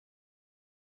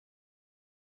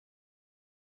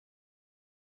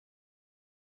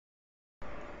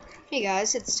Hey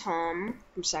guys, it's Tom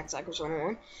from Sackzycles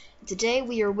 101. Today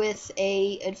we are with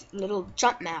a little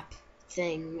jump map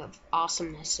thing of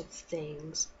awesomeness of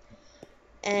things.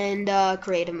 And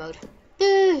creative mode.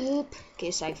 Boop! In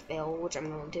case I fail, which I'm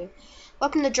going to.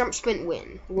 Welcome to Jump Sprint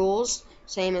Win. Rules,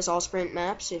 same as all sprint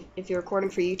maps. If you're recording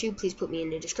for YouTube, please put me in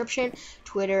the description.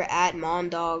 Twitter at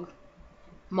Mondog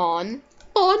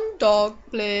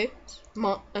Plays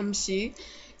MC.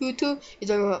 YouTube, you're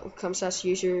talking about comes to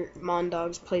user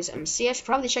Mondogs Plays MC. I should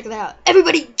probably check that out.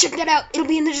 Everybody, check that out. It'll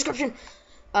be in the description.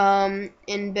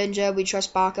 In Benja, we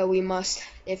trust Baka. We must,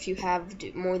 if you have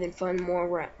more than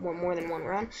more than one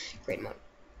round, great mode.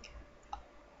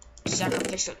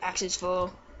 Sacrificial axes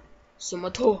for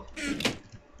Sumato.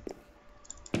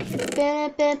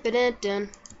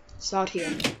 Start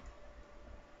here.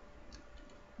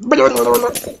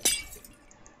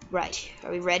 Right,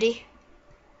 are we ready?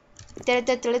 I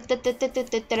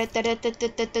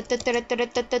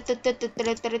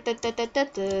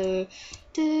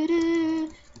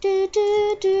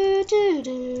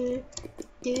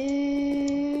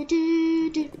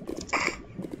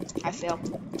fail.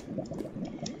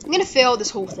 I'm gonna fail this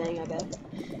whole thing, I bet.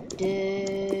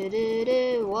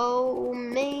 Whoa,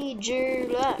 major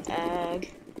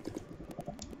lag.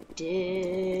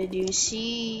 Did you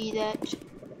see that?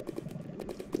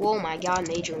 Oh my god,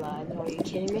 major lag. Are you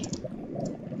kidding me?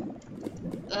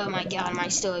 Oh my god, am I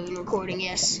still even recording?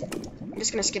 Yes. I'm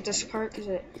just gonna skip this part because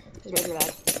it is major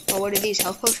lag. Oh, what are these?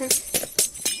 Health potions?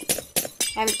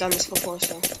 I haven't done this before,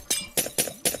 so.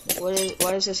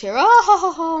 What is this here? Oh, ho,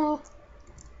 ho, ho.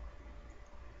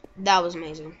 That was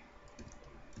amazing.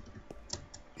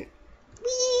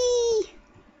 Whee!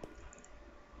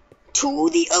 To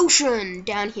the ocean!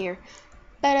 Down here.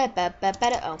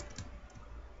 Oh.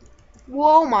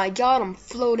 Whoa, my god, I'm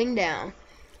floating down.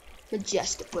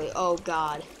 Majestically. Oh,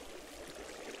 god.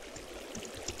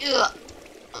 Ugh.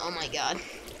 Oh, my god.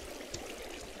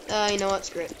 You know what?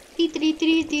 Screw it.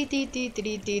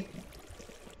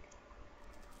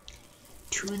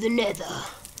 To the nether.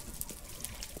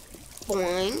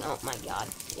 Boing. Oh, my god.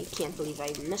 I can't believe I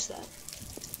even missed that.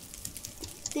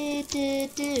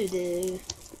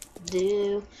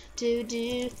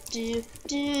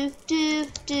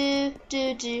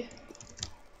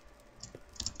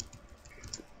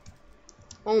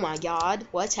 Oh my god,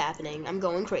 what's happening? I'm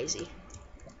going crazy.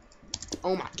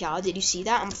 Oh my god, did you see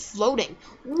that? I'm floating.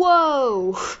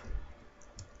 Whoa!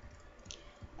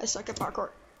 I suck at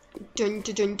parkour. Dun,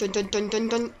 dun, dun, dun, dun, dun,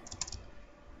 dun.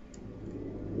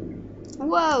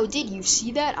 Whoa, did you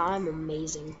see that? I'm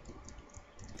amazing.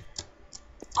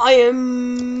 I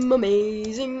am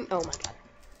amazing. Oh my god.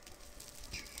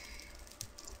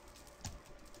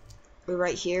 We're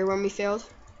right here when we failed?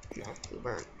 No, we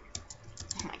weren't.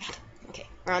 Oh my god. Okay,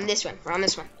 we're on this one. We're on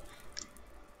this one.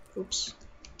 Oops.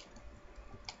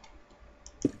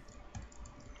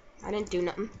 I didn't do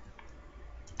nothing.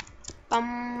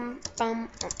 Bum, bum.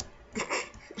 Oh.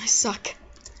 I suck.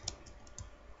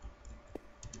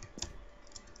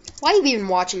 Why are you even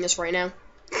watching this right now?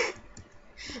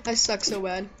 I suck so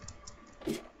bad.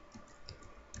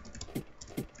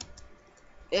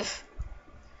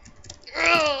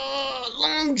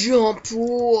 Long jump.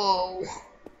 Whoa.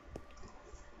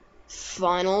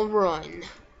 Final run.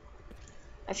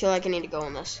 I feel like I need to go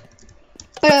on this.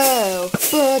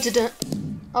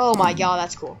 Oh my god,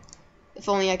 that's cool. If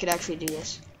only I could actually do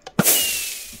this.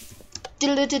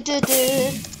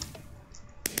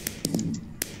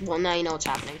 Well, now you know what's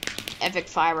happening. Epic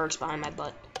fireworks behind my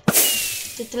butt.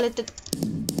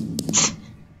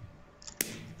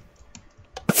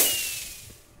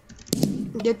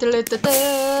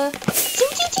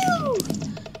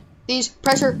 These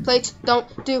pressure plates don't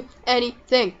do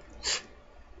anything.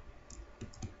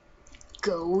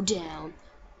 Go down.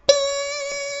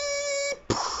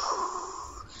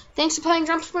 Thanks for playing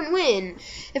Jump Sprint Win.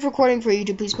 If recording for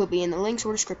YouTube, please put me in the links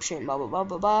or description. Blah blah blah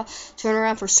blah blah. Turn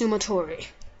around for Sumatori.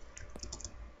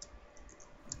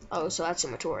 Oh, so that's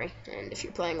Sumatori. And if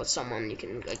you're playing with someone, you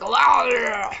can like go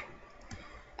out.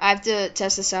 I have to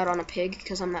test this out on a pig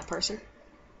because I'm that person.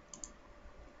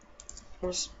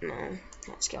 No,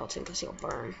 not skeleton because he'll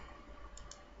burn.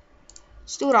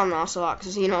 Let's do it on an ocelot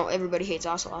because you know everybody hates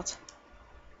ocelots.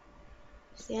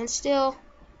 Stand still.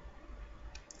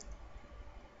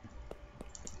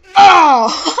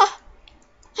 Oh!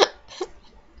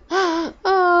 Oh,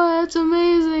 that's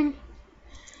amazing.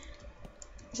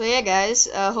 So yeah, guys,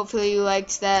 hopefully you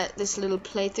liked this little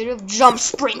playthrough of Jump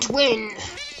Sprint Win.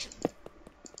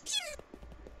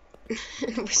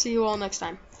 And we'll see you all next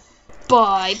time.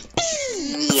 Bye.